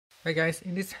Hi guys,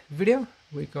 in this video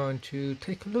we're going to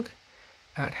take a look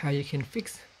at how you can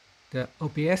fix the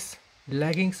OBS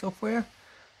lagging software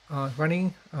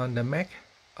running on the Mac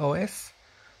OS.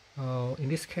 In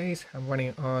this case I'm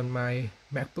running on my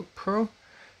Macbook Pro,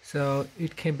 so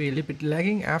it can be a little bit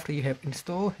lagging after you have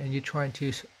installed and you're trying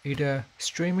to either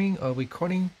streaming or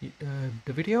recording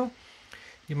the video.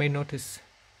 You may notice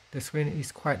the screen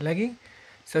is quite lagging.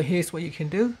 So here's what you can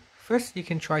do. First, you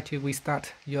can try to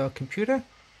restart your computer.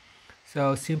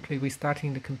 So simply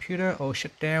restarting the computer or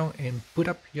shut down and boot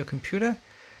up your computer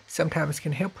sometimes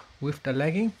can help with the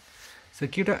lagging. So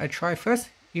give that a try first.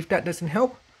 If that doesn't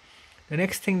help, the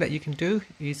next thing that you can do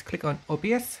is click on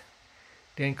OBS,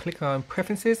 then click on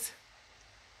Preferences.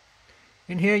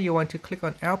 In here you want to click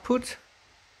on Output,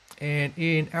 and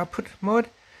in output mode,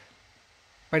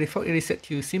 by default it is set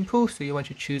to simple, so you want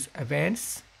to choose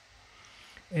Advanced.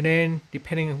 And then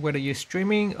depending on whether you're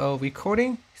streaming or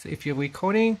recording, so if you're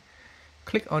recording,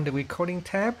 click on the recording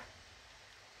tab,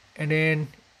 and then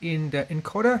in the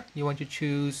encoder you want to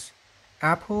choose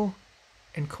Apple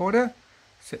encoder.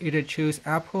 So either choose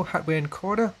Apple hardware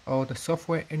encoder or the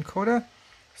software encoder.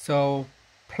 So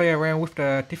play around with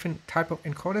the different type of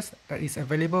encoders that is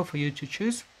available for you to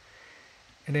choose,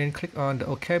 and then click on the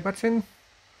OK button,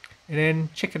 and then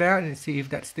check it out and see if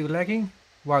that's still lagging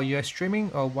while you are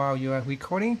streaming or while you are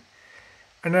recording.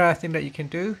 Another thing that you can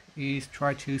do is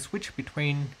try to switch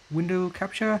between window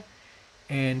capture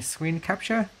and screen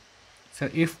capture. So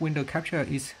if window capture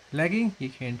is lagging, you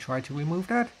can try to remove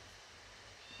that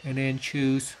and then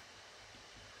choose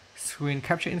screen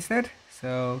capture instead.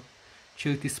 So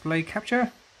choose display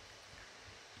capture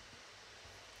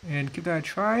and give that a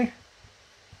try.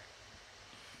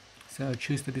 So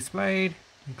choose the display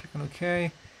and click on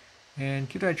OK and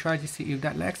give that a try to see if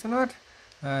that lags or not.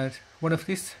 One of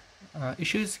these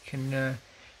issues can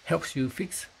help you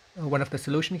fix, one of the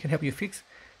solutions can help you fix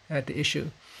the issue.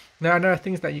 Now another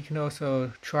things that you can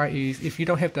also try is, if you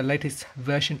don't have the latest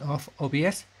version of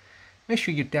OBS, make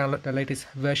sure you download the latest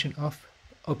version of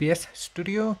OBS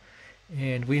Studio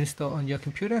and reinstall on your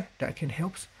computer. That can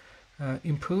help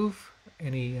improve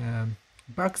any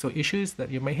bugs or issues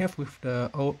that you may have with the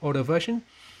older version,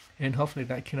 and hopefully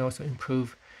that can also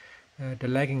improve the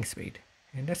lagging speed.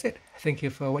 And that's it. Thank you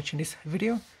for watching this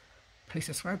video. Please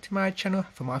subscribe to my channel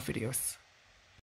for more videos.